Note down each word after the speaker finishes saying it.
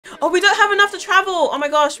Oh, we don't have enough to travel. Oh my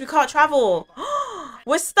gosh, we can't travel.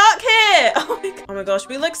 We're stuck here. Oh my gosh,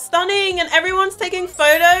 we look stunning and everyone's taking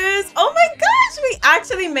photos. Oh my gosh, we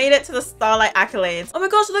actually made it to the Starlight Accolades. Oh my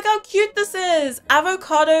gosh, look how cute this is.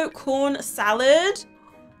 Avocado corn salad.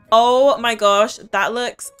 Oh my gosh, that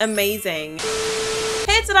looks amazing.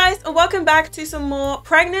 Hey, it's ACCOLADES and welcome back to some more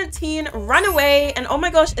Pregnant Teen Runaway. And oh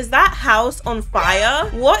my gosh, is that house on fire?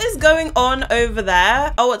 What is going on over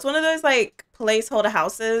there? Oh, it's one of those like placeholder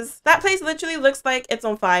houses. That place literally looks like it's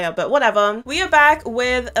on fire, but whatever. We are back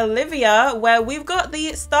with Olivia, where we've got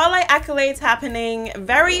the Starlight Accolades happening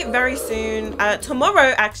very, very soon.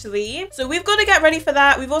 Tomorrow, actually. So we've got to get ready for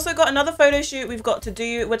that. We've also got another photo shoot we've got to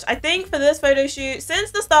do, which I think for this photo shoot,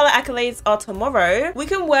 since the Starlight Accolades are tomorrow, we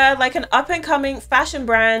can wear like an up-and-coming fashion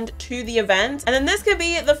brand to the event. And then this could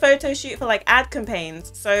be the photo shoot for like ad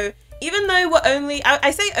campaigns. So even though we're only, I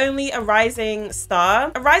say only a rising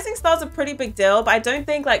star. A rising star is a pretty big deal, but I don't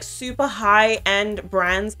think like super high-end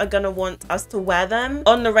brands are gonna want us to wear them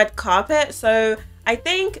on the red carpet. So I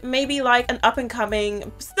think maybe like an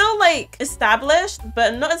up-and-coming, still like established,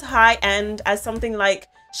 but not as high-end as something like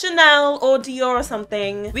Chanel or Dior or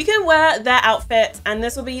something. We can wear their outfit and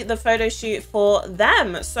this will be the photo shoot for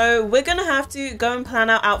them. So we're gonna have to go and plan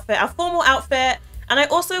our outfit, our formal outfit. And I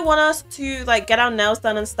also want us to like get our nails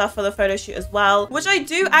done and stuff for the photo shoot as well, which I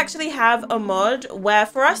do actually have a mod where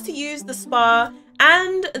for us to use the spa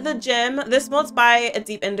and the gym. This mod's by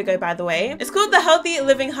Deep Indigo, by the way. It's called the Healthy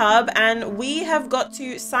Living Hub, and we have got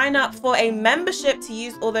to sign up for a membership to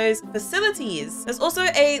use all those facilities. There's also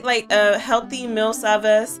a healthy meal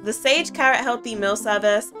service, the Sage Carrot Healthy Meal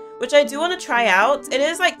Service, which I do want to try out. It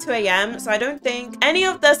is like 2 a.m. so I don't think any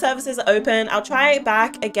of their services are open. I'll try it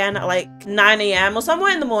back again at like 9 a.m. or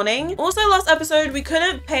somewhere in the morning. Also, last episode, we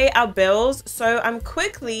couldn't pay our bills, so I'm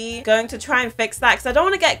quickly going to try and fix that because I don't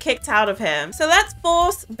want to get kicked out of here. So let's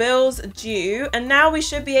force bills due, and now we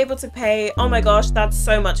should be able to pay. Oh my gosh, that's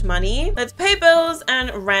so much money. Let's pay bills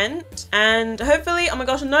and rent, and hopefully, oh my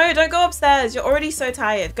gosh, no, don't go upstairs. You're already so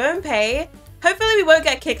tired. Go and pay. Hopefully we won't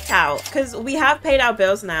get kicked out because we have paid our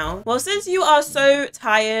bills now. Well, since you are so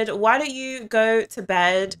tired, why don't you go to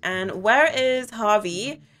bed? And where is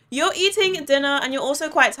Harvey? You're eating dinner and you're also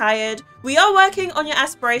quite tired. We are working on your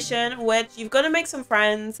aspiration, which you've got to make some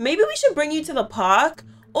friends. Maybe we should bring you to the park,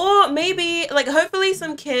 or maybe like hopefully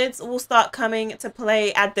some kids will start coming to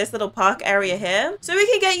play at this little park area here. So we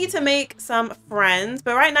can get you to make some friends.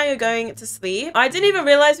 But right now you're going to sleep. I didn't even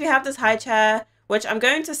realize we have this high chair, which I'm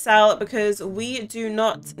going to sell because we do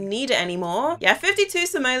not need it anymore. Yeah, 52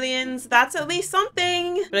 simoleons, that's at least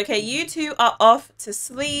something. But okay, you two are off to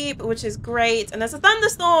sleep, which is great. And there's a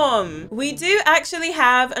thunderstorm. We do actually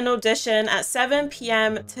have an audition at 7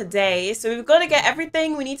 p.m. today. So we've got to get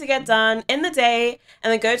everything we need to get done in the day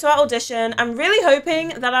and then go to our audition. I'm really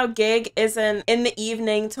hoping that our gig isn't in the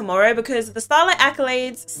evening tomorrow because the Starlight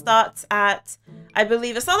Accolades starts at, I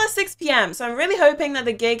believe it starts at 6 p.m. So I'm really hoping that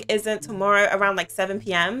the gig isn't tomorrow around like 7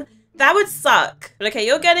 p.m. That would suck. But okay,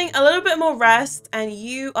 you're getting a little bit more rest and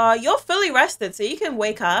you're fully rested, so you can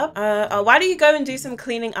wake up. Why don't you go and do some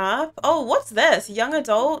cleaning up? Oh, what's this? Young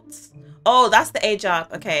adults? Oh, that's the age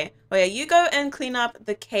up. Okay. Oh yeah, you go and clean up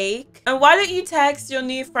the cake. And why don't you text your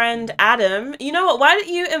new friend Adam? You know what? Why don't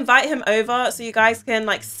you invite him over so you guys can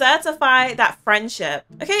like certify that friendship?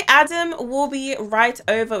 Okay, Adam will be right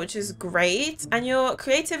over, which is great. And your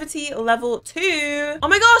creativity level 2. Oh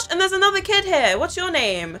my gosh, and there's another kid here. What's your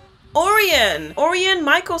name? Orion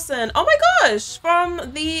Michelson. Oh my gosh, from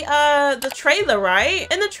the trailer, right?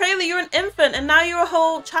 In the trailer, you're an infant and now you're a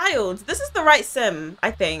whole child. This is the right sim,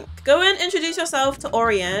 I think. Go and introduce yourself to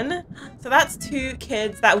Orion. So that's 2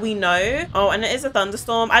 kids that we know. Oh, and it is a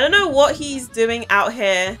thunderstorm. I don't know what he's doing out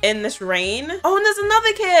here in this rain. Oh, and there's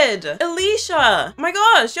another kid, Alicia. Oh my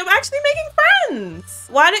gosh, you're actually making friends.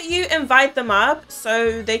 Why don't you invite them up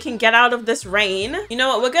so they can get out of this rain? You know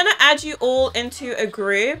what? We're gonna add you all into a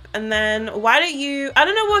group. And then why don't you, I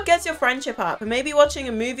don't know what gets your friendship up. Maybe watching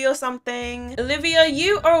a movie or something. Olivia,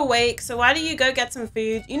 you are awake. So why don't you go get some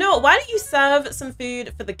food? You know what? Why don't you serve some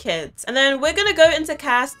food for the kids? And then we're going to go into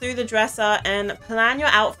cast through the dresser and plan your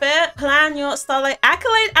outfit. Plan your Starlight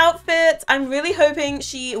Accolade outfit. I'm really hoping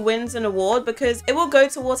she wins an award because it will go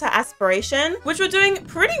towards her aspiration, which we're doing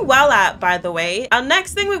pretty well at, by the way. Our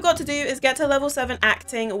next thing we've got to do is get to level 7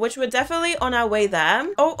 acting, which we're definitely on our way there.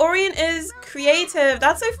 Oh, Orion is creative.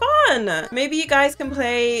 That's so fun. fun. Maybe you guys can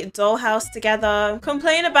play Dollhouse together,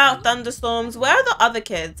 complain about thunderstorms. Where are the other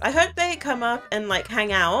kids? I hope they come up and like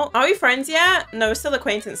hang out. Are we friends yet? No, we're still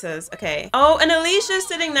acquaintances. Okay. Oh, and Alicia's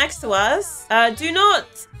sitting next to us. Do not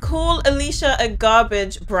call Alicia a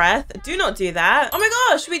garbage breath. Do not do that. Oh my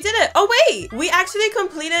gosh, we did it. Oh wait, we actually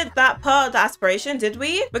completed that part of the aspiration, did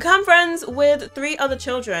we? Become friends with 3 other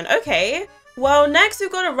children. Okay. Well, next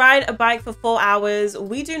we've got to ride a bike for 4 hours.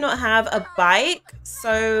 We do not have a bike,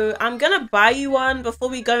 so I'm gonna buy you one before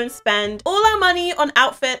we go and spend all our money on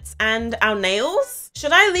outfits and our nails.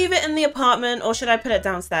 Should I leave it in the apartment or should I put it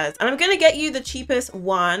downstairs? And I'm gonna get you the cheapest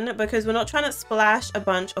one because we're not trying to splash a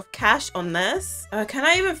bunch of cash on this. Can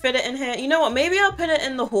I even fit it in here? You know what? Maybe I'll put it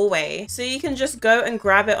in the hallway so you can just go and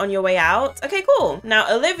grab it on your way out. Okay, cool.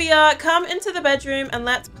 Now, Olivia, come into the bedroom and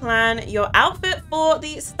let's plan your outfit for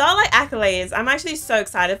the Starlight Accolades. I'm actually so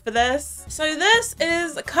excited for this. So this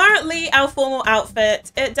is currently our formal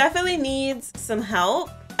outfit. It definitely needs some help.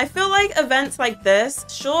 I feel like events like this,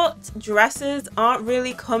 short dresses aren't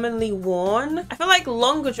really commonly worn. I feel like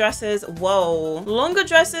longer dresses, whoa. Longer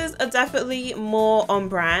dresses are definitely more on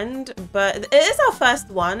brand, but it is our first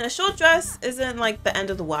one. A short dress isn't like the end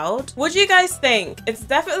of the world. What do you guys think? It's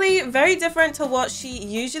definitely very different to what she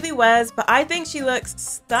usually wears, but I think she looks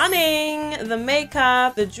stunning. The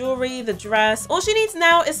makeup, the jewelry, the dress. All she needs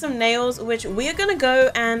now is some nails, which we are gonna go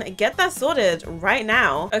and get that sorted right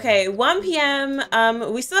now. Okay, 1 p.m.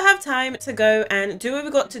 We still have time to go and do what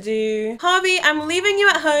we got to do. Harvey, I'm leaving you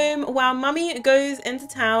at home while mummy goes into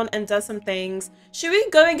town and does some things. Should we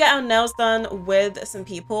go and get our nails done with some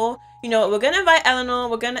people? You know what, we're gonna invite Eleanor,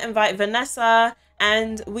 we're gonna invite Vanessa,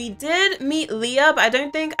 and we did meet Leah, but I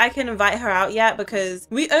don't think I can invite her out yet because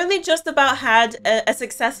we only just about had a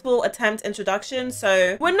successful attempt introduction.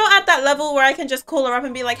 So we're not at that level where I can just call her up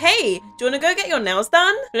and be like, hey, do you want to go get your nails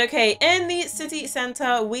done? But okay, in the city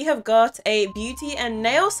center, we have got a beauty and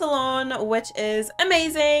nail salon, which is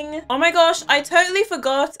amazing. Oh my gosh, I totally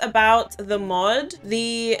forgot about the mod,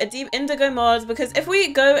 the Deep Indigo mod, because if we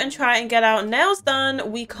go and try and get our nails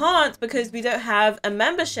done, we can't because we don't have a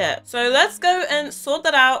membership. So let's go and sort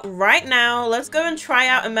that out right now. Let's go and try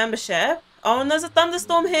out a membership. Oh, and there's a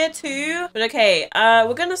thunderstorm here too. But okay,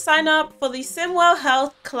 we're gonna sign up for the Simwell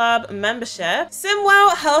Health Club membership.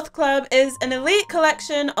 Simwell Health Club is an elite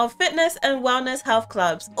collection of fitness and wellness health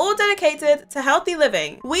clubs, all dedicated to healthy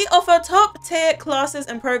living. We offer top tier classes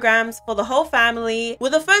and programs for the whole family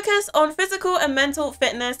with a focus on physical and mental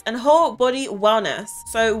fitness and whole body wellness.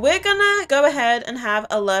 So we're gonna go ahead and have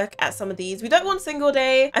a look at some of these. We don't want single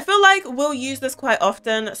day. I feel like we'll use this quite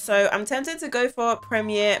often, so I'm tempted to go for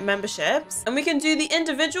premier membership. And we can do the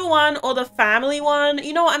individual one or the family one.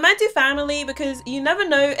 You know what, I might do family because you never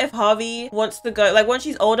know if Harvey wants to go, like once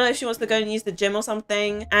she's older, if she wants to go and use the gym or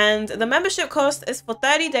something. And the membership cost is for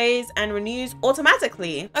 30 days and renews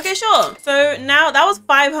automatically. Okay, sure. So now that was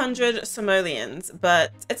 500 simoleons,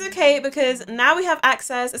 but it's okay because now we have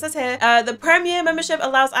access. It says here, the premier membership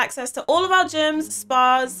allows access to all of our gyms,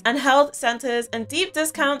 spas, and health centers and deep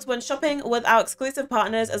discounts when shopping with our exclusive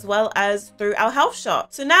partners as well as through our health shop.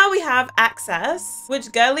 So now we have access.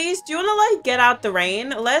 Which girlies, do you want to like get out the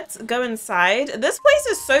rain? Let's go inside. This place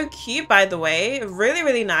is so cute, by the way. Really,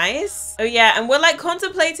 really nice. Oh yeah, and we're like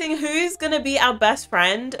contemplating who's gonna be our best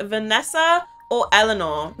friend, Vanessa or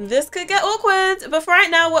Eleanor. This could get awkward, but for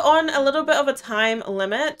right now, we're on a little bit of a time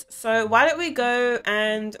limit. So why don't we go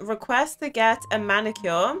and request to get a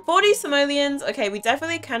manicure? 40 simoleons. Okay, we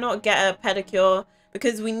definitely cannot get a pedicure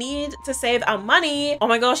because we need to save our money. Oh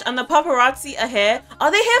my gosh, and the paparazzi are here. Are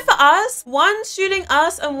they here for us? One shooting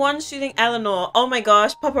us and one shooting Eleanor. Oh my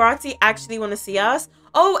gosh, paparazzi actually want to see us.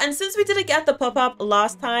 Oh, and since we didn't get the pop-up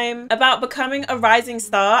last time about becoming a rising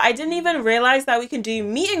star, I didn't even realize that we can do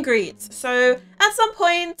meet and greets. So at some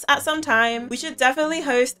point, at some time, we should definitely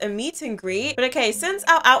host a meet and greet. But okay, since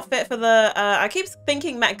our outfit for the, I keep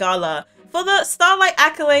thinking Met Gala, for the Starlight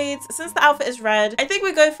Accolades, since the outfit is red, I think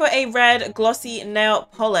we go for a red glossy nail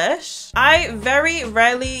polish. I very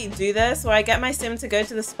rarely do this where I get my sim to go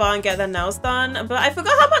to the spa and get their nails done, but I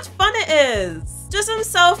forgot how much fun it is. Just some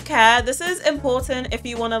self-care. This is important if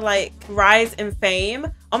you want to like rise in fame.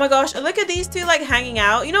 Oh my gosh, look at these two like hanging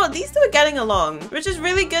out. You know what, these two are getting along, which is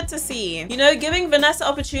really good to see. You know, giving Vanessa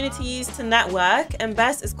opportunities to network, and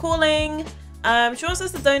Bess is calling. She wants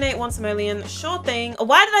us to donate 1 simoleon. Sure thing.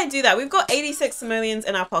 Why did I do that? We've got 86 simoleons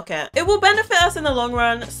in our pocket. It will benefit us in the long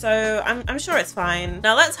run, so I'm sure it's fine.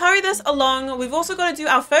 Now let's hurry this along. We've also got to do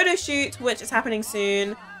our photo shoot, which is happening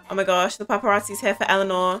soon. Oh my gosh, the paparazzi's here for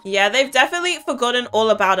Eleanor. Yeah, they've definitely forgotten all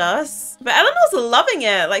about us. But Eleanor's loving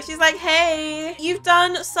it. Like, she's like, hey, you've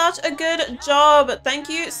done such a good job. Thank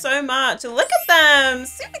you so much. Look at them.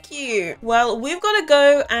 Super cute. Well, we've got to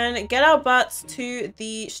go and get our butts to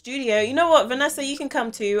the studio. You know what, Vanessa, you can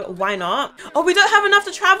come too. Why not? Oh, we don't have enough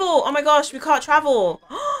to travel. Oh my gosh, we can't travel.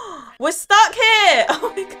 We're stuck here.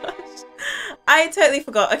 Oh my gosh. I totally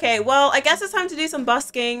forgot. Okay, well, I guess it's time to do some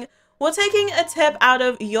busking. We're taking a tip out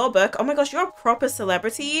of your book. Oh my gosh, you're a proper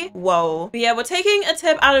celebrity. Whoa. But yeah, we're taking a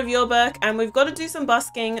tip out of your book and we've got to do some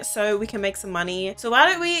busking so we can make some money. So why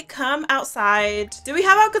don't we come outside? Do we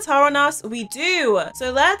have our guitar on us? We do.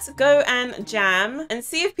 So let's go and jam and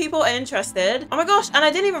see if people are interested. Oh my gosh, and I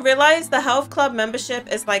didn't even realize the health club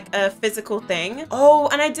membership is like a physical thing. Oh,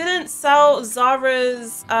 and I didn't sell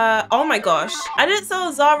Zara's, oh my gosh. I didn't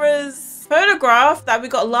sell Zara's photograph that we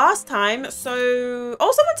got last time. So,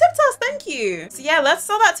 oh, someone tipped us. Thank you. So yeah, let's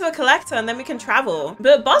sell that to a collector and then we can travel.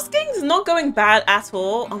 But busking's not going bad at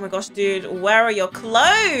all. Oh my gosh, dude, where are your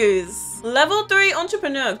clothes? Level 3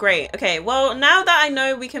 entrepreneur. Great. Okay, well, now that I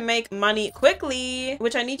know we can make money quickly,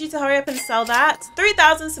 which I need you to hurry up and sell that.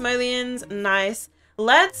 3,000 simoleons. Nice.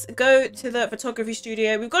 Let's go to the photography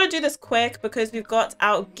studio. We've got to do this quick because we've got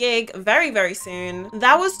our gig very, very soon.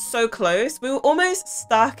 That was so close. We were almost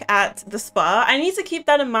stuck at the spa. I need to keep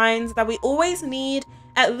that in mind that we always need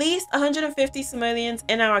at least 150 simoleons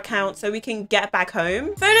in our account so we can get back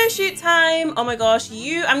home. Photo shoot time. Oh my gosh,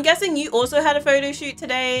 I'm guessing you also had a photo shoot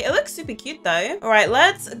today. It looks super cute though. All right,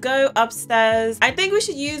 let's go upstairs. I think we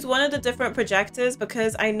should use one of the different projectors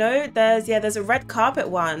because I know there's a red carpet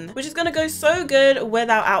one, which is gonna go so good with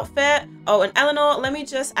our outfit. Oh, and Eleanor, let me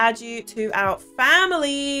just add you to our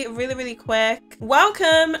family really, really quick.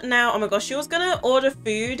 Welcome. Now, oh my gosh, she was gonna order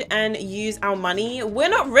food and use our money. We're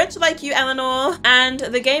not rich like you, Eleanor. And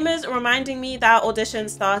the game is reminding me that audition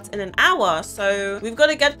starts in an hour. So we've got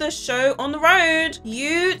to get this show on the road.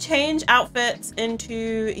 You change outfits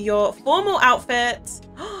into your formal outfit.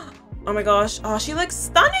 Oh my gosh. Oh, she looks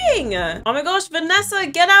stunning. Oh my gosh, Vanessa,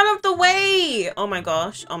 get out of the way. Oh my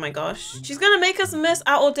gosh. Oh my gosh. She's gonna make us miss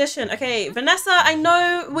our audition. Okay, Vanessa, I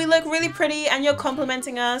know we look really pretty and you're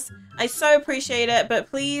complimenting us. I so appreciate it, but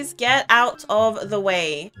please get out of the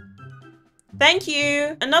way. Thank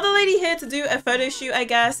you. Another lady here to do a photo shoot, I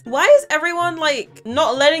guess. Why is everyone like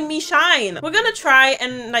not letting me shine? We're gonna try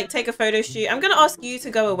and like take a photo shoot. I'm gonna ask you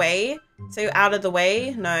to go away. So out of the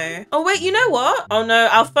way? No. Oh wait, you know what? Oh no,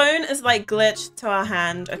 our phone is like glitched to our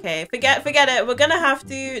hand. Okay, forget it. We're gonna have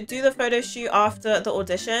to do the photo shoot after the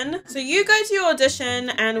audition. So you go to your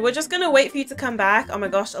audition and we're just gonna wait for you to come back. Oh my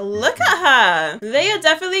gosh, look at her. They are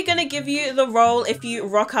definitely gonna give you the role if you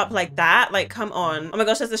rock up like that. Like, come on. Oh my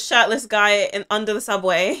gosh, there's a shirtless guy under the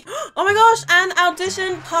subway. Oh my gosh, and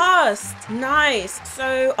audition passed. Nice.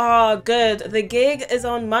 So, oh good. The gig is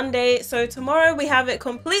on Monday. So tomorrow we have it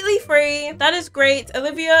completely free. That is great.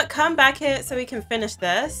 Olivia, come back here so we can finish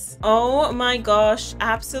this. Oh my gosh,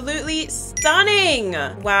 absolutely stunning.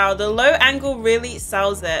 Wow, the low angle really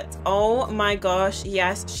sells it. Oh my gosh,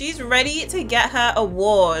 yes, she's ready to get her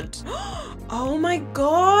award. Oh my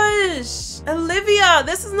gosh, Olivia,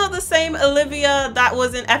 this is not the same Olivia that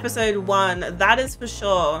was in episode 1. That is for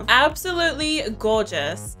sure. Absolutely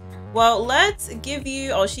gorgeous. Well, let's give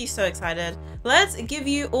you, oh, she's so excited. Let's give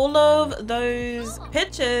you all of those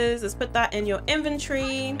pictures. Let's put that in your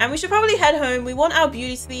inventory. And we should probably head home. We want our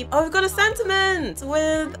beauty sleep. Oh, we've got a sentiment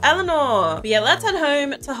with Eleanor. But yeah, let's head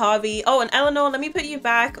home to Harvey. Oh, and Eleanor, let me put you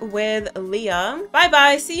back with Leah.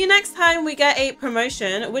 Bye-bye. See you next time we get a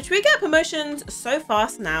promotion, which we get promotions so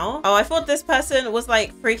fast now. Oh, I thought this person was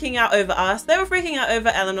like freaking out over us. They were freaking out over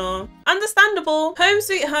Eleanor. Understandable. Home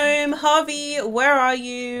sweet home. Harvey, where are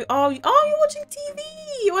you? Oh, you're watching TV.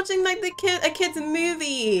 You're watching like a kid's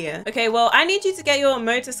movie. Okay, well, I need you to get your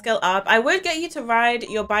motor skill up. I would get you to ride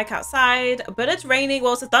your bike outside, but it's raining.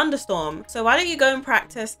 Well, it's a thunderstorm. So why don't you go and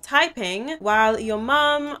practice typing while your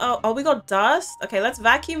mom... Oh, we got dust. Okay, let's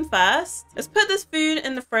vacuum first. Let's put this food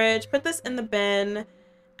in the fridge. Put this in the bin.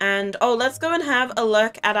 And oh, let's go and have a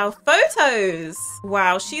look at our photos.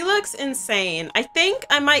 Wow, she looks insane. I think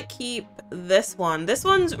I might keep this one. This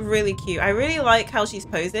one's really cute. I really like how she's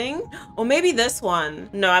posing. Or maybe this one.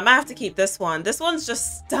 No, I might have to keep this one. This one's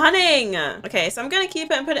just stunning. Okay, so I'm gonna keep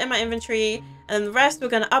it and put it in my inventory. And the rest we're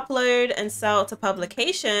going to upload and sell to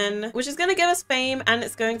publication, which is going to give us fame and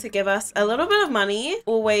it's going to give us a little bit of money.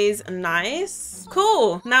 Always nice.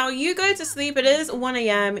 Cool. Now you go to sleep. It is 1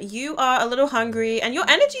 a.m. You are a little hungry and your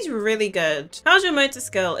energy's really good. How's your motor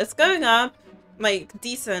skill? It's going up. like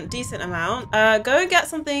decent amount. Go and get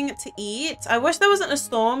something to eat. I wish there wasn't a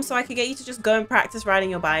storm so I could get you to just go and practice riding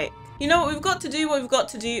your bike. You know what we've got to do? What we've got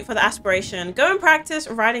to do for the aspiration. Go and practice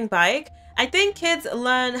riding bike. I think kids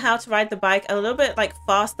learn how to ride the bike a little bit like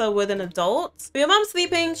faster with an adult. But your mom's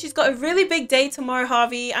sleeping. She's got a really big day tomorrow,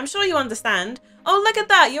 Harvey. I'm sure you understand. Oh, look at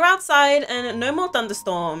that. You're outside and no more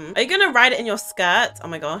thunderstorm. Are you going to ride it in your skirt? Oh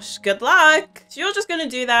my gosh. Good luck. So you're just going to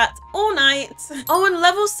do that all night. Oh, and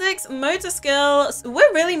level 6 motor skills.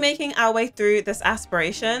 We're really making our way through this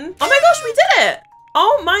aspiration. Oh my gosh, we did it.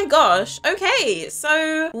 Oh my gosh. Okay,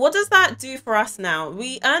 so what does that do for us now?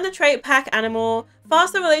 We earn the trait pack animal,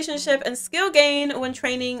 faster relationship, and skill gain when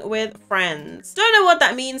training with friends. Don't know what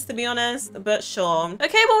that means, to be honest, but sure.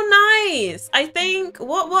 Okay, well, nice. I think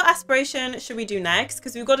what aspiration should we do next?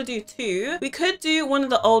 Because we've got to do 2. We could do one of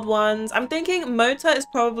the old ones. I'm thinking motor is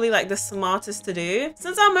probably like the smartest to do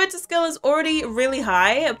since our motor skill is already really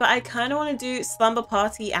high, but I kind of want to do slumber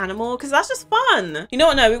party animal because that's just fun. You know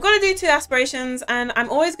what? No, we've got to do 2 aspirations and I'm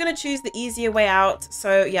always going to choose the easier way out.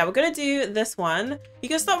 So yeah, we're going to do this one. You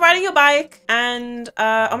can stop riding your bike and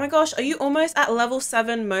oh my gosh, are you almost at level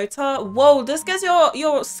 7 motor? Whoa, this gets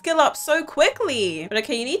your skill up so quickly. But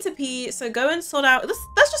okay, you need to pee, so go and sort out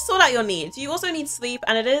let's just sort out your needs. You also need sleep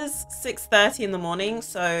and it is 6:30 in the morning,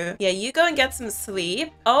 so yeah, you go and get some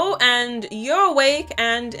sleep. Oh, and you're awake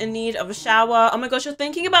and in need of a shower. Oh my gosh, you're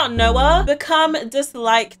thinking about Noah. Become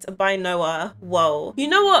disliked by Noah. Whoa. You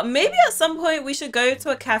know what, maybe at some point we should go to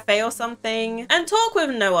a cafe or something and talk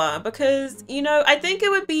with Noah because, you know, I think it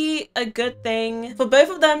would be a good thing for both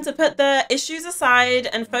of them to put their issues aside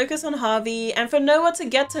and focus on Harvey, and for Noah to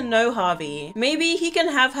get to know Harvey. Maybe he can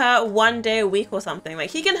have her one day a week or something. Like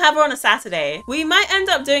he can have her on a Saturday. We might end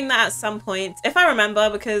up doing that at some point if I remember,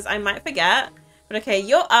 because I might forget. But okay,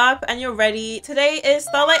 you're up and you're ready. Today is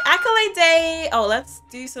Starlight Accolade Day. Oh, let's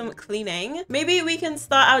do some cleaning. Maybe we can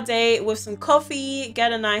start our day with some coffee,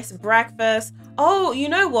 get a nice breakfast. Oh, you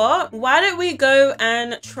know what? Why don't we go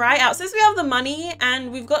and try out, since we have the money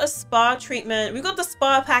and we've got a spa treatment, we've got the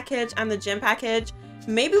spa package and the gym package,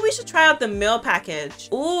 maybe we should try out the meal package.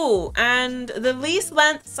 Ooh, and the least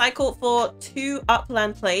length cycle for 2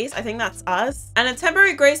 upland plays. I think that's us. And a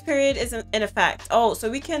temporary grace period is in effect. Oh, so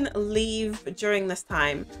we can leave during this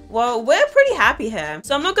time. Well, we're pretty happy here,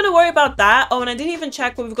 so I'm not going to worry about that. Oh, and I didn't even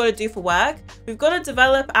check what we've got to do for work. We've got to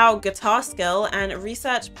develop our guitar skill and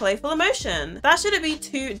research playful emotion. That shouldn't be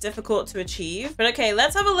too difficult to achieve. But okay,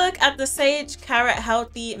 let's have a look at the Sage Carrot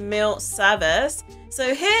Healthy Meal Service.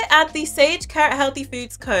 So here at the Sage Carrot Healthy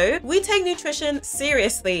Foods Co., we take nutrition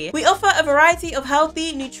seriously. We offer a variety of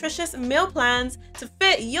healthy, nutritious meal plans to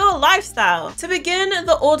fit your lifestyle. To begin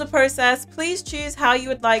the order process, please choose how you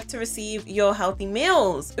would like to receive your healthy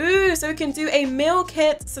meals. Ooh, so we can do a meal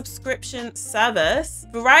kit subscription service,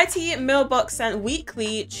 variety meal box sent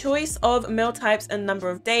weekly, choice of meal types and number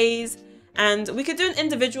of days, and we could do an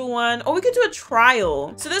individual one or we could do a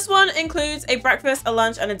trial. So this one includes a breakfast, a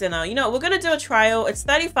lunch, and a dinner. You know, we're gonna do a trial. It's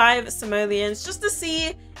 35 simoleons just to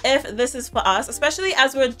see if this is for us, especially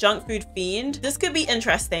as we're a junk food fiend. This could be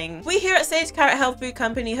interesting. We here at Sage Carrot Health Food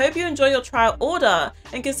Company hope you enjoy your trial order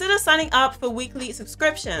and consider signing up for weekly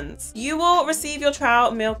subscriptions. You will receive your trial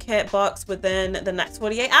meal kit box within the next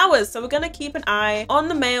 48 hours. So we're gonna keep an eye on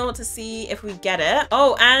the mail to see if we get it.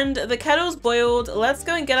 Oh, and the kettle's boiled. Let's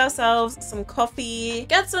go and get ourselves some coffee,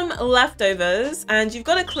 get some leftovers, and you've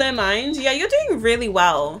got a clear mind. Yeah, you're doing really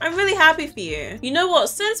well. I'm really happy for you. You know what?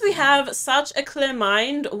 Since we have such a clear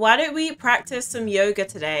mind, why don't we practice some yoga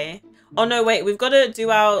today? Oh no, wait, we've got to do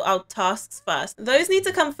our tasks first. Those need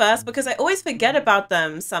to come first because I always forget about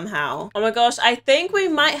them somehow. Oh my gosh, I think we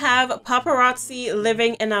might have paparazzi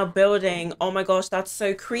living in our building. Oh my gosh, that's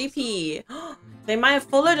so creepy. They might have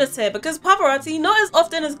followed us here because paparazzi, not as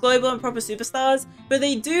often as global and proper superstars, but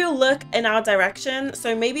they do look in our direction.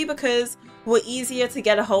 So maybe because we're easier to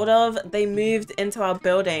get a hold of, they moved into our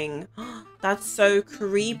building. That's so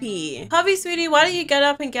creepy. Harvey, sweetie, why don't you get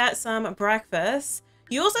up and get some breakfast?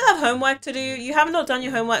 You also have homework to do. You have not done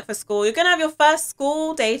your homework for school. You're gonna have your first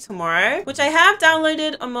school day tomorrow, which I have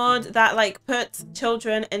downloaded a mod that like puts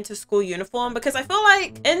children into school uniform because I feel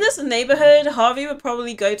like in this neighborhood, Harvey would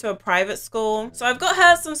probably go to a private school. So I've got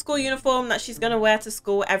her some school uniform that she's gonna wear to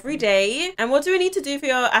school every day. And what do we need to do for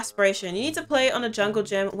your aspiration? You need to play on a jungle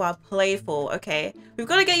gym while playful, okay? We've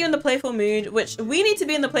got to get you in the playful mood, which we need to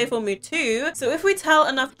be in the playful mood too. So if we tell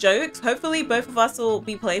enough jokes, hopefully both of us will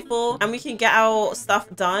be playful and we can get our stuff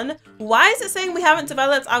done. Why is it saying we haven't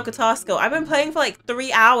developed our guitar skill? I've been playing for like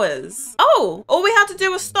 3 hours. Oh, all we had to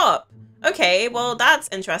do was stop. Okay, well, that's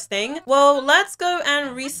interesting. Well, let's go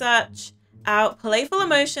and research out playful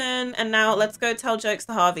emotion, and now let's go tell jokes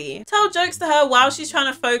to Harvey. Tell jokes to her while she's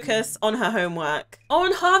trying to focus on her homework. Oh,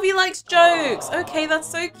 and Harvey likes jokes. Okay, that's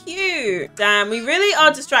so cute. Damn, we really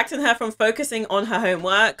are distracting her from focusing on her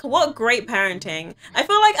homework. What great parenting. I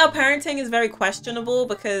feel like our parenting is very questionable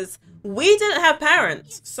because we didn't have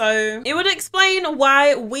parents, so it would explain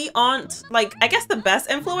why we aren't, like, I guess the best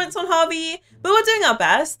influence on Harvey, but we're doing our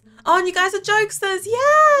best. Oh, and you guys are jokesters.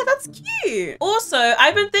 Yeah, that's cute. Also,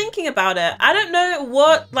 I've been thinking about it. I don't know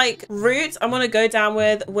what like route I want to go down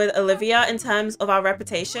with Olivia in terms of our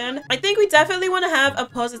reputation. I think we definitely want to have a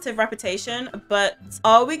positive reputation, but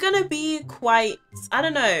are we gonna be quite, I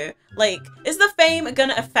don't know, like, is the fame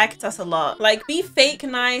gonna affect us a lot? Like, be fake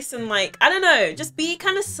nice and like, I don't know, just be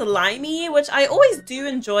kind of slimy, which I always do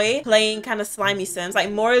enjoy playing kind of slimy sims,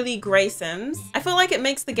 like morally gray sims. I feel like it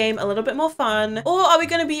makes the game a little bit more fun. Or are we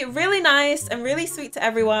gonna be really nice and really sweet to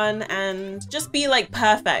everyone and just be like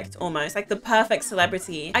perfect, almost like the perfect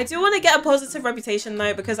celebrity? I do want to get a positive reputation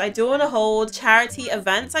though, because I do want to hold charity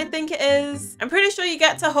events, I think it is. I'm pretty sure you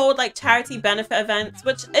get to hold like charity benefit events,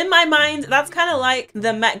 which in my mind, that's kind of like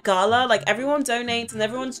the Met Gala. Like everyone donates and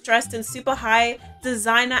everyone's dressed in super high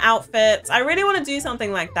designer outfits. I really want to do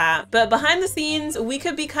something like that. But behind the scenes, we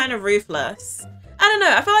could be kind of ruthless. I don't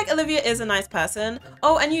know. I feel like Olivia is a nice person.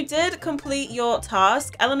 Oh, and you did complete your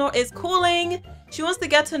task. Eleanor is calling. She wants to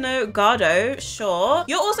get to know Gardo. Sure.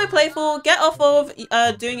 You're also playful. Get off of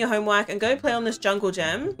doing your homework and go play on this jungle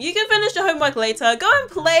gym. You can finish your homework later. Go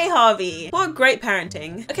and play, Harvey. What great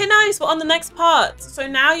parenting. Okay, nice. We're on the next part. So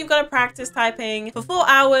now you've got to practice typing for 4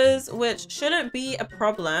 hours, which shouldn't be a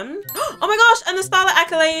problem. Oh my gosh. And the Starlight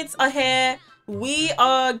Accolades are here. We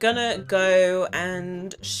are gonna go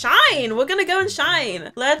and shine. We're gonna go and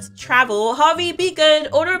shine. Let's travel. Harvey, be good.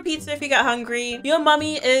 Order a pizza if you get hungry. Your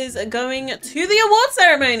mummy is going to the award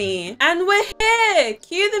ceremony. And we're here.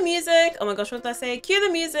 Cue the music. Oh my gosh, what did I say? Cue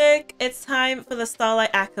the music. It's time for the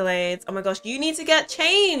Starlight Accolades. Oh my gosh, you need to get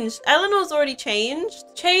changed. Eleanor's already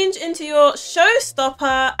changed. Change into your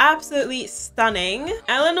showstopper. Absolutely stunning.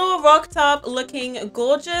 Eleanor rocked up looking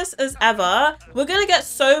gorgeous as ever. We're gonna get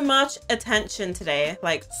so much attention today,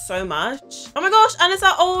 like so much. Oh my gosh, and it's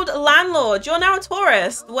our old landlord. You're now a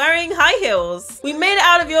tourist wearing high heels. We made it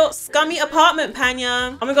out of your scummy apartment,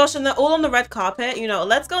 Panya. Oh my gosh, and they're all on the red carpet. You know,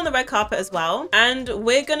 let's go on the red carpet as well. And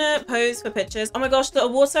we're gonna pose for pictures. Oh my gosh, the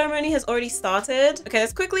award ceremony has already started. Okay,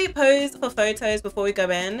 let's quickly pose for photos before we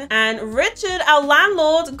go in. And Richard, our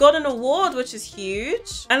landlord, got an award, which is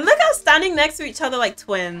huge. And look how standing next to each other like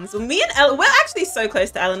twins. Me and Elle, we're actually so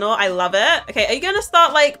close to Eleanor. I love it. Okay, are you gonna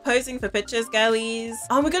start like posing for pictures, girlies?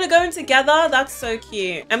 Oh, we're gonna go in together. That's so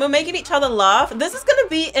cute. And we're making each other laugh. This is gonna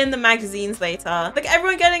be in the magazines later. Look,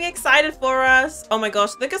 everyone getting excited for us. Oh my gosh,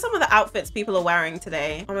 look at some of the outfits people are wearing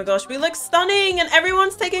today. Oh my gosh, we look stunning and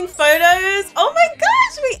everyone's taking photos. Oh my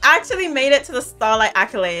gosh, we actually made it to the Starlight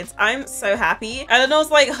Accolades. I'm so happy. Eleanor's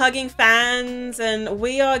like hugging fans and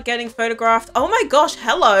we are getting photographed. Oh my gosh,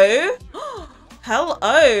 hello.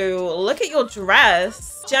 Hello, look at your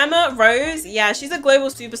dress. Gemma Rose, yeah, she's a global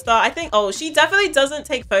superstar. I think, oh, she definitely doesn't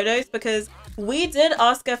take photos because we did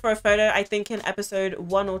ask her for a photo, I think in episode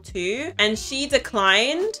 1 or 2, and she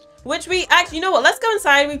declined. Which we actually, you know what, let's go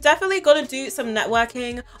inside. We've definitely got to do some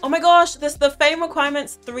networking. Oh my gosh, the fame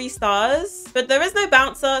requirement's 3 stars, but there is no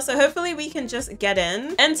bouncer, so hopefully we can just get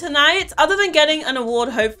in. And tonight, other than getting an award,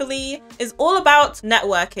 hopefully, is all about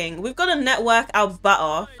networking. We've got to network our butt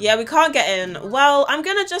off. Yeah, we can't get in. Well, I'm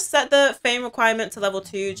gonna just set the fame requirement to level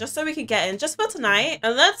 2 just so we can get in just for tonight.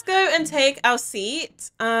 And let's go and take our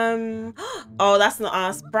seat. Oh, that's not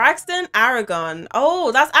us. Braxton Aragon.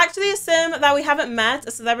 Oh, that's actually a sim that we haven't met,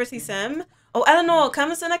 a celebrity sim. Oh, Eleanor, come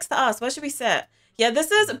and sit next to us. Where should we sit? Yeah,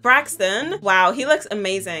 this is Braxton. Wow, he looks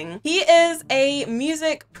amazing. He is a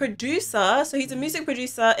music producer. So he's a music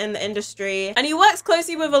producer in the industry and he works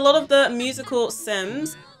closely with a lot of the musical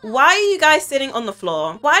sims. Why are you guys sitting on the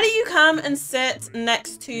floor? Why do you come and sit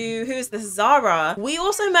next to, who is this, Zara? We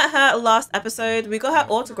also met her last episode. We got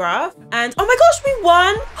her autograph and oh my gosh, we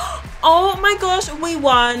won. Oh my gosh, we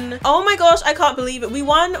won. Oh my gosh, I can't believe it. We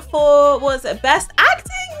won for, what was it, best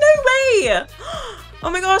acting? No way. Oh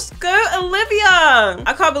my gosh, go Olivia.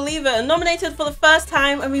 I can't believe it. Nominated for the first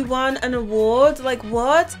time and we won an award. Like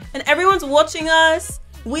what? And everyone's watching us.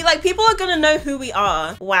 People are gonna know who we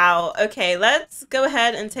are. Wow. Okay, let's go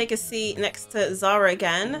ahead and take a seat next to Zara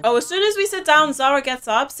again. Oh, as soon as we sit down, Zara gets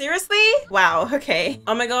up. Seriously? Wow. Okay.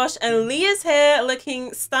 Oh my gosh. And Leah's here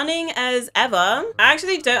looking stunning as ever. I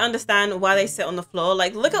actually don't understand why they sit on the floor.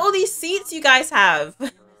 Like, look at all these seats you guys have.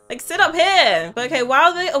 Like, sit up here. But okay,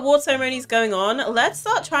 while the award ceremony is going on, let's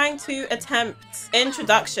start trying to attempt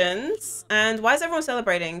introductions. And why is everyone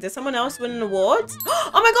celebrating? Did someone else win an award?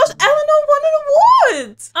 Oh my gosh, Eleanor won an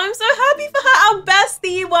award. I'm so happy for her. Our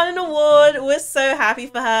bestie won an award. We're so happy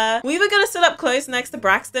for her. We were gonna sit up close next to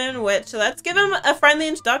Braxton, which let's give him a friendly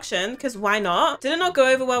introduction, because why not? Did it not go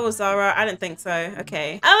over well with Zara? I didn't think so.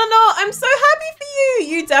 Okay. Eleanor, I'm so happy for you.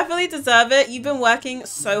 You definitely deserve it. You've been working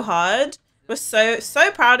so hard. We're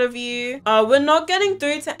so proud of you. We're not getting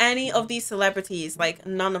through to any of these celebrities, like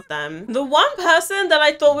none of them. The one person that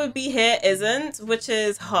I thought would be here isn't, which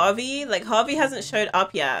is Harvey. Like, Harvey hasn't showed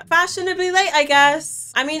up yet. Fashionably late, I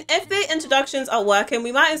guess. I mean, if the introductions are working,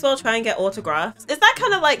 we might as well try and get autographs. Is that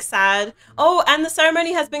kind of like sad? Oh, and the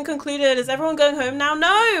ceremony has been concluded. Is everyone going home now?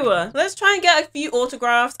 No. Let's try and get a few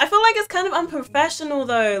autographs. I feel like it's kind of unprofessional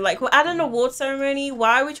though. Like, we're at an award ceremony.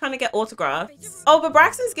 Why are we trying to get autographs? Oh, but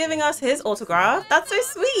Braxton's giving us his autograph. That's so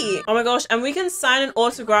sweet. Oh my gosh, and we can sign an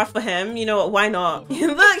autograph for him. You know what, why not?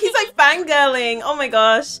 Look, he's like fangirling. Oh my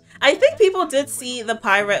gosh. I think people did see the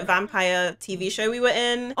pirate vampire TV show we were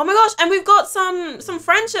in. Oh my gosh, and we've got some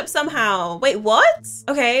friendship somehow. Wait, what?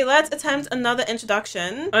 Okay, let's attempt another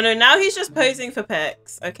introduction. Oh no, now he's just posing for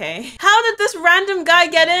pics. Okay. How did this random guy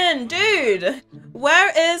get in? Dude,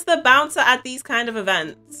 where is the bouncer at these kind of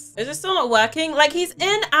events? Is it still not working? Like, he's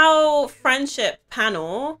in our friendship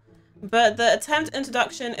panel, but the attempt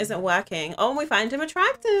introduction isn't working. Oh, and we find him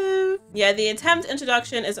attractive. Yeah, the attempt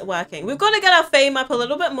introduction isn't working. We've got to get our fame up a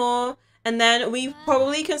little bit more, and then we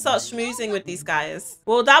probably can start schmoozing with these guys.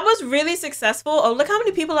 Well, that was really successful. Oh, look how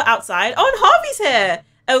many people are outside. Oh, and Harvey's here.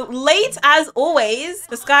 Oh, late as always.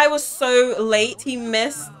 This guy was so late, he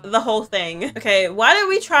missed the whole thing. Okay, why don't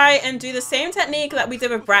we try and do the same technique that we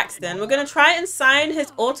did with Braxton? We're gonna try and sign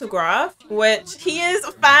his autograph, which he is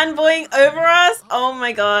fanboying over us. Oh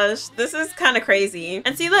my gosh, this is kind of crazy.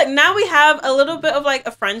 And see, look, now we have a little bit of like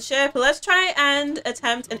a friendship. Let's try and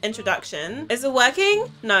attempt an introduction. Is it working?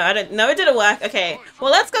 No, I don't know. It didn't work. Okay,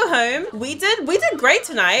 well, let's go home. We did great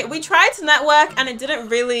tonight. We tried to network and it didn't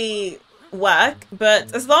really work,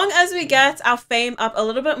 but as long as we get our fame up a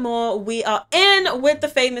little bit more, we are in with the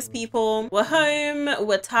famous people. We're home,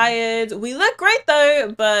 we're tired, we look great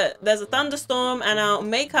though, but there's a thunderstorm and our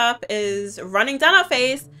makeup is running down our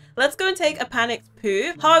face. Let's go and take a panicked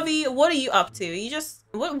poo. Harvey, what are you up to? You just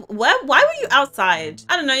why were you outside?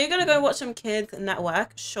 I don't know, you're gonna go watch some kids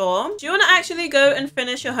network, sure. Do you want to actually go and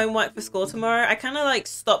finish your homework for school tomorrow? I kind of like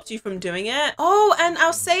stopped you from doing it. Oh, and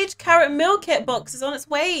our sage carrot meal kit box is on its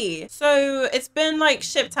way, so it's been like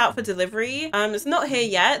shipped out for delivery. It's not here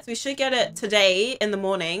yet. We should get it today in the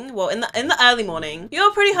morning. Well, in the early morning.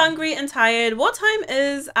 You're pretty hungry and tired. What time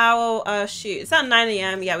is our shoot? It's at 9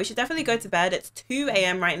 a.m. Yeah, we should definitely go to bed. It's 2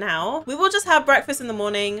 a.m. right now. We will just have breakfast in the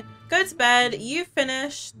morning, go to bed. You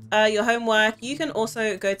finished your homework. You can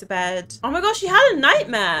also go to bed. Oh my gosh, you had a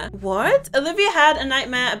nightmare. What? Olivia had a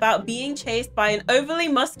nightmare about being chased by an overly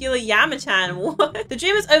muscular Yamachan. What? The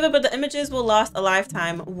dream is over, but the images will last a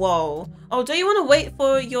lifetime. Whoa. Oh, do you want to wait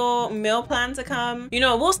for your meal plan to come? You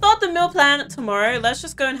know, we'll start the meal plan tomorrow. Let's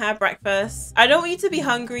just go and have breakfast. I don't want you to be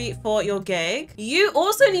hungry for your gig. You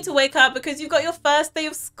also need to wake up because you've got your first day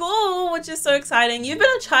of school, which is so exciting. You've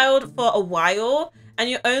been a child for a while, and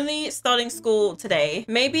you're only starting school today.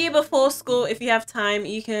 Maybe before school, if you have time,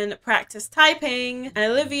 you can practice typing.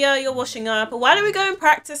 And Olivia, you're washing up. Why don't we go and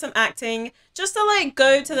practice some acting just to like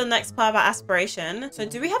go to the next part of our aspiration? So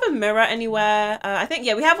do we have a mirror anywhere? I think,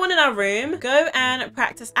 yeah, we have one in our room. Go and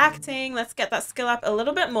practice acting. Let's get that skill up a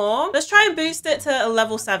little bit more. Let's try and boost it to a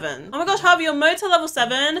level 7. Oh my gosh, Harvey, you're moved to level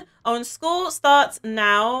 7. Oh, and school starts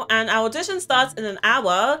now and our audition starts in an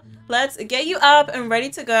hour. Let's get you up and ready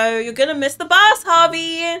to go. You're gonna miss the bus,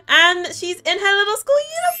 Harvey. And she's in her little school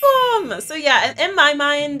uniform. So yeah, in my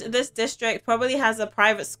mind, this district probably has a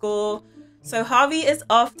private school. So Harvey is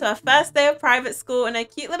off to her first day of private school in a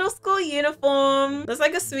cute little school uniform. Looks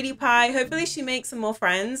like a sweetie pie. Hopefully she makes some more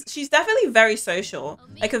friends. She's definitely very social,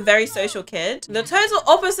 like a very social kid. The total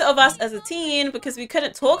opposite of us as a teen because we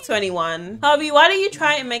couldn't talk to anyone. Harvey, why don't you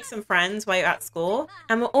try and make some friends while you're at school?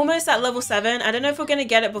 And we're almost at level 7. I don't know if we're gonna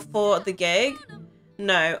get it before the gig.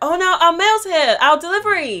 No. Oh no, our mail's here. Our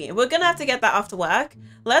delivery. We're gonna have to get that after work.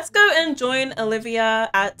 Let's go and join Olivia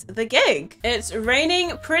at the gig. It's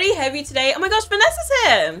raining pretty heavy today. Oh my gosh, Vanessa's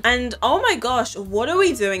here. And oh my gosh, what are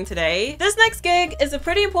we doing today? This next gig is a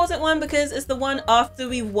pretty important one because it's the one after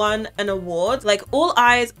we won an award. Like, all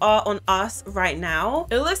eyes are on us right now.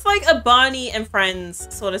 It looks like a Barney and Friends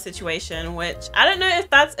sort of situation, which I don't know if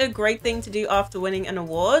that's a great thing to do after winning an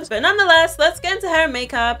award. But nonetheless, let's get into hair and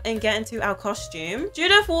makeup and get into our costume.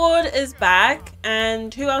 Judith Ward is back.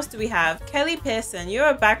 And who else do we have? Kelly Pearson. You're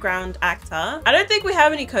a background actor. I don't think we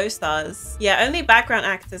have any co-stars. Yeah, only background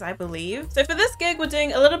actors, I believe. So for this gig, we're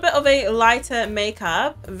doing a little bit of a lighter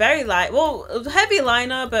makeup. Very light. Well, heavy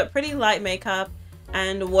liner, but pretty light makeup.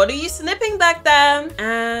 And what are you snipping back there?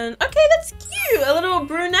 And okay, that's cute. A little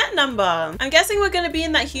brunette number. I'm guessing we're going to be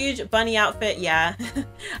in that huge bunny outfit. Yeah.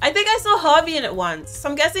 I think I saw Harvey in it once. So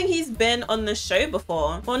I'm guessing he's been on the show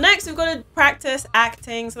before. Well, next we've got to practice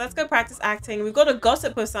acting. So let's go practice acting. We've got to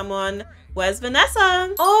gossip with someone. Where's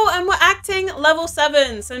Vanessa? Oh, and we're acting level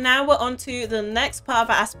 7. So now we're on to the next part of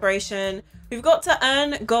our aspiration. We've got to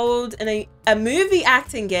earn gold in a movie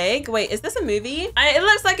acting gig. Wait, is this a movie? It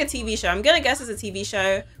looks like a TV show. I'm gonna guess it's a TV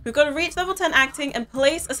show. We've got to reach level 10 acting and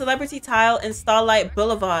place a celebrity tile in Starlight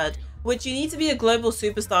Boulevard, which you need to be a global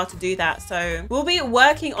superstar to do that. So we'll be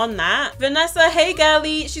working on that. Vanessa, hey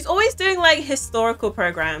girly. She's always doing like historical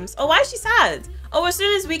programs. Oh, why is she sad? Oh, as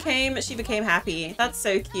soon as we came, she became happy. That's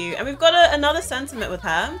so cute. And we've got another sentiment with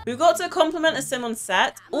her. We've got to compliment a sim on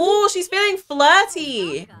set. Oh, she's feeling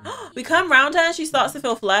flirty. We come round her and she starts to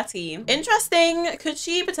feel flirty. Interesting. Could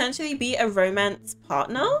she potentially be a romance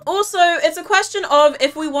partner? Also, it's a question of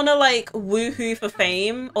if we want to like woohoo for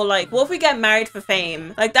fame, or like what if we get married for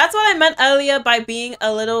fame? Like that's what I meant earlier by being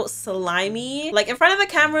a little slimy. Like in front of the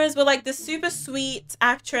cameras, we're like this super sweet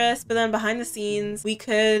actress, but then behind the scenes, we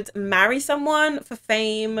could marry someone for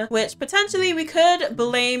fame, which potentially we could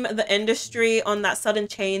blame the industry on that sudden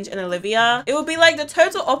change in Olivia. It would be like the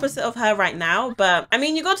total opposite of her right now, but I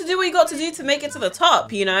mean, you got to do what you got to do to make it to the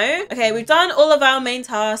top, you know? Okay, we've done all of our main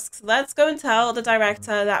tasks. Let's go and tell the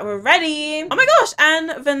director that we're ready. Oh my gosh,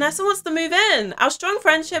 and Vanessa wants to move in. Our strong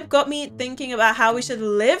friendship got me thinking about how we should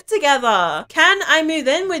live together. Can I move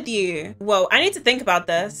in with you? Whoa, I need to think about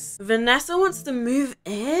this. Vanessa wants to move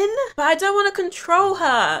in, but I don't want to control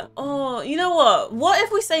her. Oh, you know what? What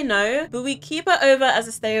if we say no, but we keep her over as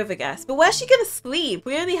a stayover guest? But where's she gonna sleep?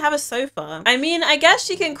 We only have a sofa. I mean, I guess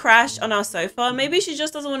she can crash on our sofa. Maybe she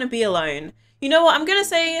just doesn't want to be alone. You know what? I'm gonna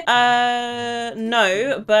say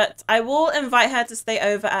no, but I will invite her to stay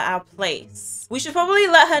over at our place. We should probably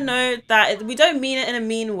let her know that we don't mean it in a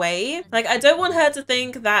mean way. Like, I don't want her to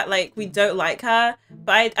think that like we don't like her,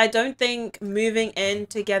 but I don't think moving in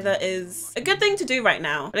together is a good thing to do right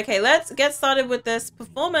now. But okay, let's get started with this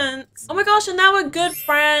performance. Oh my gosh, and now we're good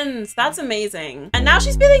friends. That's amazing. And now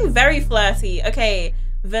she's feeling very flirty. Okay,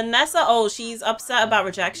 Vanessa, oh, she's upset about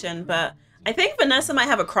rejection, but I think Vanessa might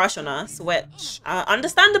have a crush on us, which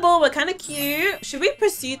understandable. We're kind of cute. Should we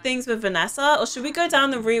pursue things with Vanessa, or should we go down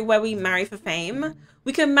the route where we marry for fame?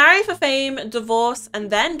 We can marry for fame, divorce, and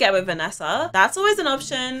then get with Vanessa. That's always an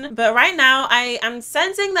option. But right now, I am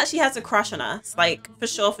sensing that she has a crush on us. Like, for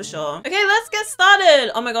sure, for sure. Okay, let's get started.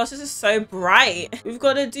 Oh my gosh, this is so bright. We've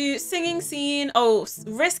got to do singing scene. Oh,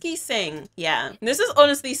 risky sing. Yeah. This is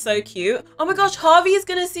honestly so cute. Oh my gosh, Harvey is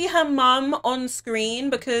going to see her mum on screen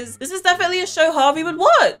because this is definitely a show Harvey would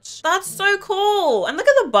watch. That's so cool. And look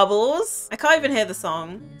at the bubbles. I can't even hear the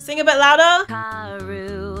song. Sing a bit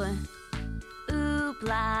louder.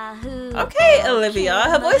 Okay, Olivia,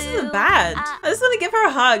 her voice isn't bad. I just want to give her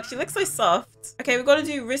a hug. She looks so soft. Okay, we've got to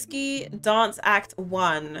do risky dance act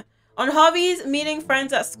 1. On Harvey's meeting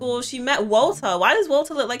friends at school, she met Walter. Why does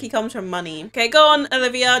Walter look like he comes from money? Okay, go on,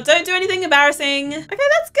 Olivia. Don't do anything embarrassing. Okay,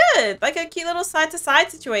 that's good. Like a cute little side-to-side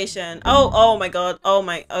situation. Oh my god. Oh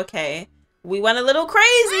my, okay. We went a little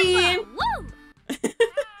crazy.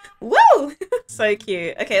 Woo! So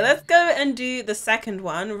cute. Okay, let's go and do the second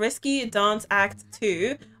one. Risky dance act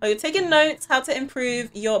 2. Oh, you're taking notes how to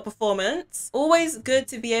improve your performance. Always good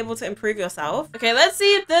to be able to improve yourself. Okay, let's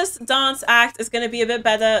see if this dance act is going to be a bit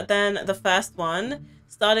better than the first one.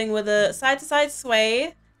 Starting with a side-to-side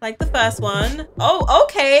sway, like the first one. Oh,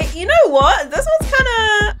 okay. You know what? This one's kind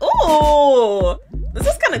of... Ooh! This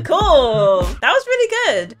is kind of cool. That was really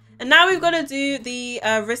good. And now we've got to do the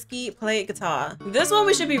risky play guitar. This one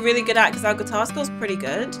we should be really good at because our guitar skill's pretty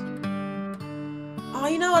good. Oh,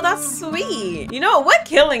 you know what? That's sweet. You know what? We're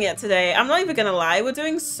killing it today. I'm not even gonna lie. We're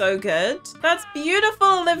doing so good. That's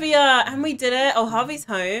beautiful, Olivia. And we did it. Oh, Harvey's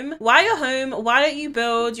home. While you're home, why don't you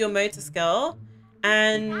build your motor skill?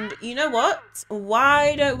 And you know what?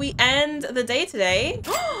 Why don't we end the day today?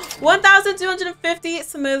 1,250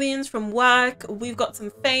 simoleons from work. We've got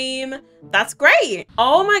some fame. That's great.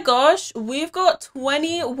 Oh my gosh. We've got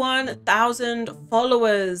 21,000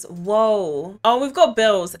 followers. Whoa. Oh, we've got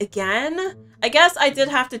bills again. I guess I did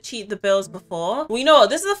have to cheat the bills before. Well, you know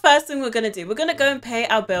what? This is the first thing we're going to do. We're going to go and pay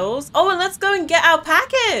our bills. Oh, and let's go and get our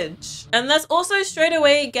package. And let's also straight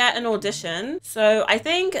away get an audition. So I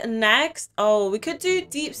think next, oh, we could could do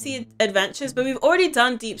deep sea adventures, but we've already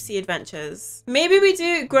done deep sea adventures. Maybe we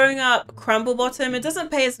do growing up crumble bottom. It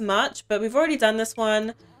doesn't pay as much, but we've already done this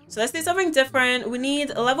one. So let's do something different. We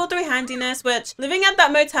need level 3 handiness, which living at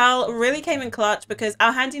that motel really came in clutch because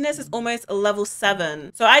our handiness is almost level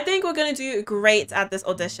 7. So I think we're going to do great at this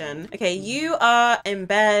audition. Okay, you are in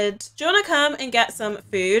bed. Do you want to come and get some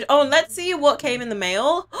food? Oh, and let's see what came in the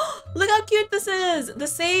mail. Look how cute this is. The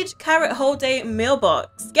Sage Carrot Whole Day Meal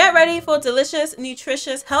Box. Get ready for delicious,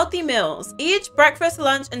 nutritious, healthy meals. Each breakfast,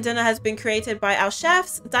 lunch, and dinner has been created by our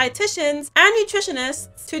chefs, dietitians, and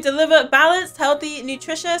nutritionists to deliver balanced, healthy,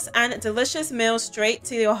 nutritious, and delicious meals straight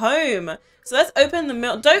to your home. So let's open the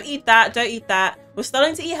meal. Don't eat that. Don't eat that. We're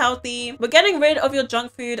starting to eat healthy. We're getting rid of your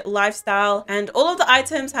junk food lifestyle, and all of the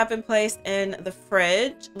items have been placed in the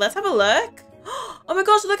fridge. Let's have a look. Oh my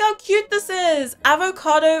gosh, look how cute this is.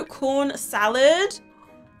 Avocado corn salad.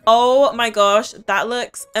 Oh my gosh, that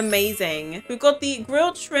looks amazing. We've got the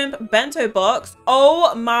grilled shrimp bento box.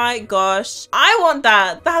 Oh my gosh, I want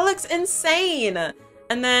that. That looks insane.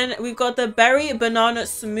 And then we've got the berry banana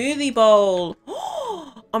smoothie bowl.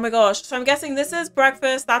 Oh my gosh. So I'm guessing this is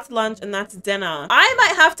breakfast, that's lunch, and that's dinner. I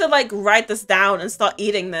might have to like write this down and start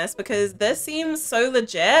eating this because this seems so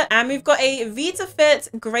legit. And we've got a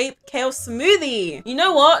VitaFit grape kale smoothie. You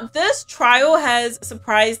know what? This trial has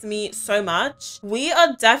surprised me so much. We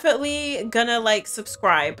are definitely gonna like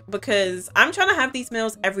subscribe because I'm trying to have these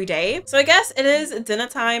meals every day. So I guess it is dinner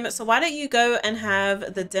time. So why don't you go and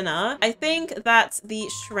have the dinner? I think that's the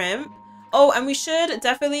shrimp. Oh, and we should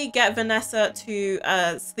definitely get Vanessa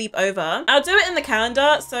to sleep over. I'll do it in the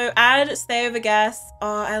calendar. So add stay over guest.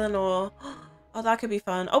 Oh, Eleanor. Oh, that could be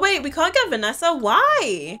fun. Oh, wait, we can't get Vanessa.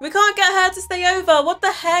 Why? We can't get her to stay over. What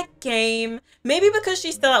the heck, game? Maybe because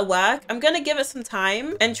she's still at work. I'm going to give it some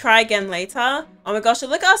time and try again later. Oh my gosh,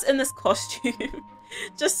 look at us in this costume.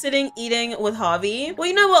 Just sitting eating with Harvey. Well,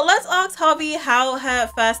 you know what? Let's ask Harvey how her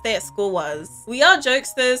first day at school was. We are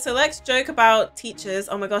jokesters, so let's joke about teachers.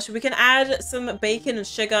 Oh my gosh, we can add some bacon and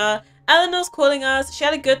sugar. Eleanor's calling us. She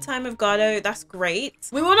had a good time with Gardo. That's great.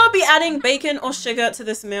 We will not be adding bacon or sugar to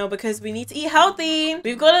this meal because we need to eat healthy.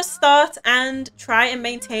 We've got to start and try and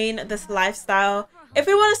maintain this lifestyle if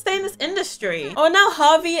we want to stay in this industry. Oh, now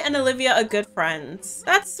Harvey and Olivia are good friends.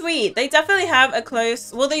 That's sweet. They definitely have a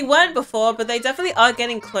close, well, they weren't before, but they definitely are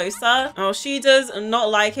getting closer. Oh, she does not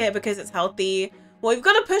like it because it's healthy. Well, you've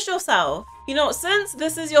got to push yourself. You know, since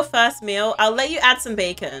this is your first meal, I'll let you add some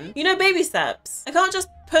bacon. You know, baby steps. I can't just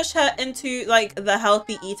push her into like the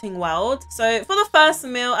healthy eating world. So for the first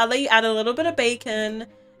meal, I'll let you add a little bit of bacon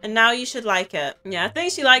and now you should like it. Yeah, I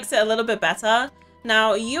think she likes it a little bit better.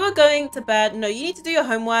 Now you are going to bed. No, you need to do your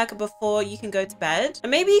homework before you can go to bed.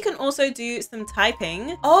 And maybe you can also do some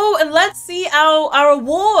typing. Oh, and let's see our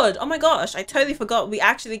award. Oh my gosh, I totally forgot we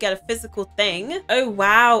actually get a physical thing. Oh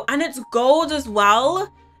wow, and it's gold as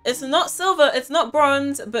well. It's not silver, it's not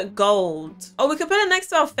bronze, but gold. Oh, we could put it next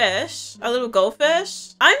to our fish, our little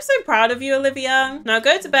goldfish. I'm so proud of you, Olivia. Now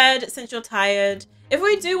go to bed since you're tired. If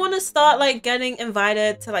we do want to start like getting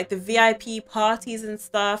invited to like the VIP parties and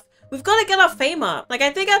stuff, we've got to get our fame up. Like, I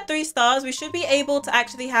think at 3 stars, we should be able to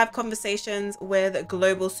actually have conversations with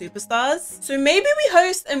global superstars. So maybe we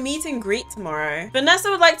host a meet and greet tomorrow. Vanessa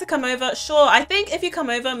would like to come over. Sure, I think if you come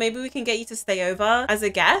over, maybe we can get you to stay over as a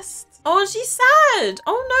guest. Oh, and she's sad.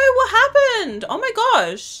 Oh no, what happened? Oh my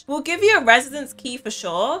gosh. We'll give you a residence key for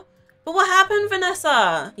sure. But what happened,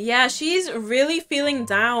 Vanessa? Yeah, she's really feeling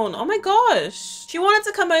down. Oh my gosh. She wanted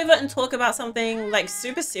to come over and talk about something like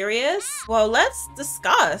super serious. Well, let's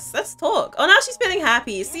discuss. Let's talk. Oh, now she's feeling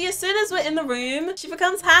happy. See, as soon as we're in the room, she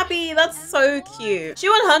becomes happy. That's so cute. She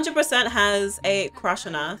 100% has a crush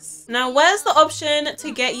on us. Now, where's the option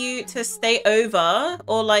to get you to stay over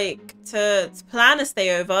or like to plan a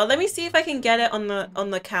stay over? Let me see if I can get it on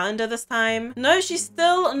the calendar this time. No, she's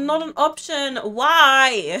still not an option.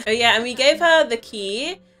 Why? Oh yeah, and we gave her the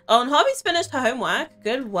key. Oh, and Harvey's finished her homework.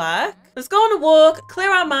 Good work. Let's go on a walk,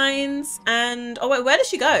 clear our minds, and oh wait, where did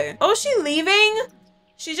she go? Oh, is she leaving?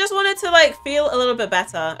 She just wanted to like feel a little bit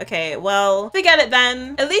better. Okay, well, forget it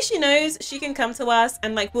then. At least she knows she can come to us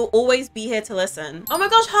and like we'll always be here to listen. Oh my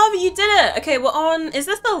gosh, Harvey, you did it. Okay, we're on, is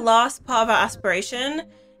this the last part of our aspiration?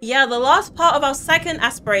 Yeah, the last part of our second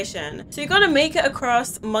aspiration. So you gotta make it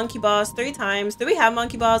across monkey bars 3 times. Do we have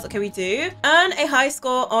monkey bars? Okay, we do. Earn a high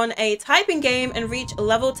score on a typing game and reach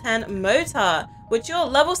level 10 motor, which you're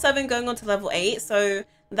level 7 going on to level 8. So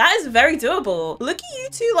that is very doable. Look at you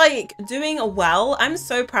two like doing well. I'm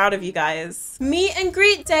so proud of you guys. Meet and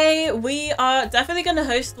greet day. We are definitely gonna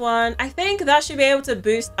host one. I think that should be able to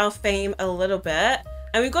boost our fame a little bit.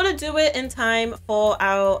 and we've got to do it in time for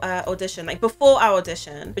our audition, like before our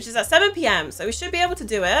audition, which is at 7 p.m. So we should be able to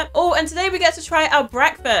do it. Oh, and today we get to try our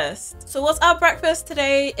breakfast. So what's our breakfast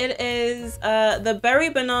today? It is the berry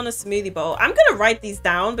banana smoothie bowl. I'm gonna write these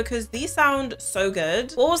down because these sound so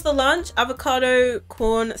good. What was the lunch? Avocado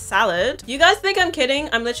corn salad. You guys think I'm kidding?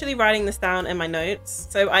 I'm literally writing this down in my notes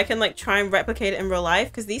so I can like try and replicate it in real life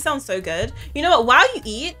because these sound so good. You know what? While you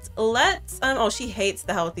eat, let's oh, she hates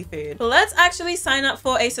the healthy food. But let's actually sign up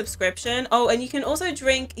for a subscription. Oh, and you can also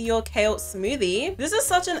drink your kale smoothie. This is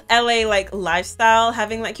such an LA like lifestyle,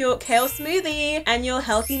 having like your kale smoothie and your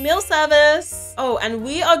healthy meal service. Oh, and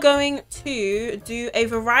we are going to do a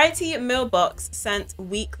variety meal box sent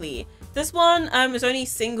weekly. This one is only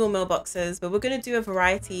single meal boxes, but we're gonna do a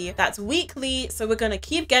variety that's weekly, so we're gonna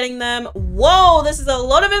keep getting them. Whoa, this is a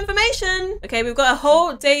lot of information. Okay, we've got a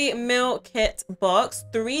whole day meal kit box,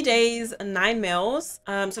 3 days, 9 meals.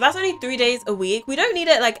 So that's only 3 days a week. We don't need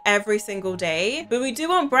it like every single day, but we do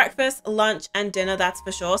want breakfast, lunch, and dinner, that's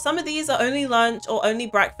for sure. Some of these are only lunch or only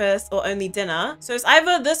breakfast or only dinner. So it's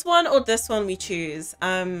either this one or this one we choose.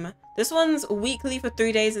 This one's weekly for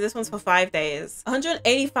 3 days and this one's for 5 days.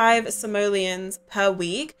 185 simoleons per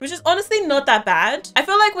week, which is honestly not that bad. I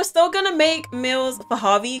feel like we're still gonna make meals for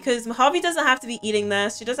Harvey because Harvey doesn't have to be eating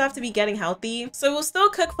this. She doesn't have to be getting healthy. So we'll still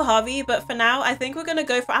cook for Harvey, but for now, I think we're gonna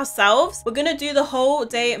go for ourselves. We're gonna do the whole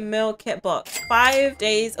day meal kit box, 5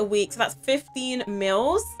 days a week. So that's 15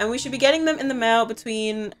 meals and we should be getting them in the mail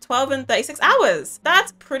between 12 and 36 hours.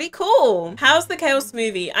 That's pretty cool. How's the kale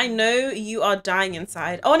smoothie? I know you are dying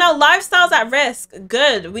inside. Oh, now lifestyle's at risk.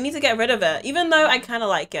 Good. We need to get rid of it, even though I kind of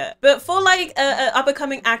like it. But for like a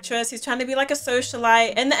up-and-coming actress who's trying to be like a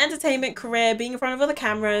socialite in the entertainment career, being in front of other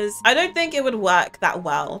cameras, I don't think it would work that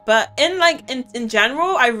well. But in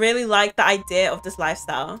general, I really like the idea of this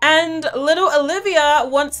lifestyle. And little Olivia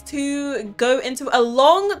wants to go into a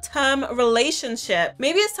long-term relationship.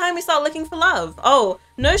 Maybe it's time we start looking for love. Oh,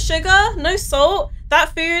 no sugar, no salt.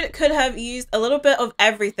 That food could have used a little bit of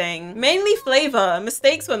everything, mainly flavor.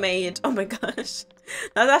 Mistakes were made. Oh my gosh.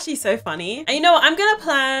 That's actually so funny. And you know what? I'm gonna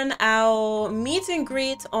plan our meet and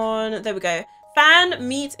greet on, there we go, fan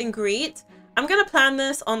meet and greet. I'm gonna plan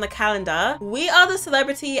this on the calendar. We are the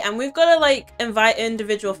celebrity and we've got to like invite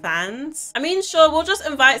individual fans. I mean, sure, we'll just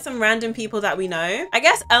invite some random people that we know. I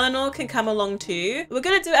guess Eleanor can come along too. We're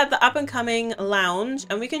gonna do it at the up and coming lounge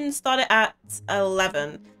and we can start it at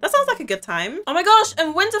 11. That sounds like a good time. Oh my gosh,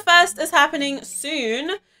 and Winterfest is happening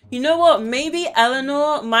soon. You know what? Maybe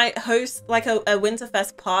Eleanor might host like a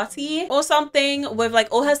Winterfest party or something with like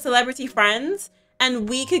all her celebrity friends, and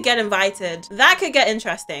we could get invited. That could get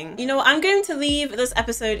interesting. You know what? I'm going to leave this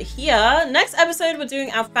episode here. Next episode, we're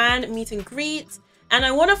doing our fan meet and greet. And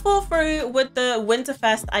I want to follow through with the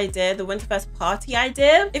Winterfest idea, the Winterfest party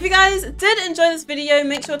idea. If you guys did enjoy this video,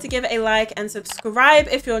 make sure to give it a like and subscribe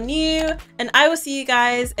if you're new. And I will see you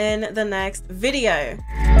guys in the next video.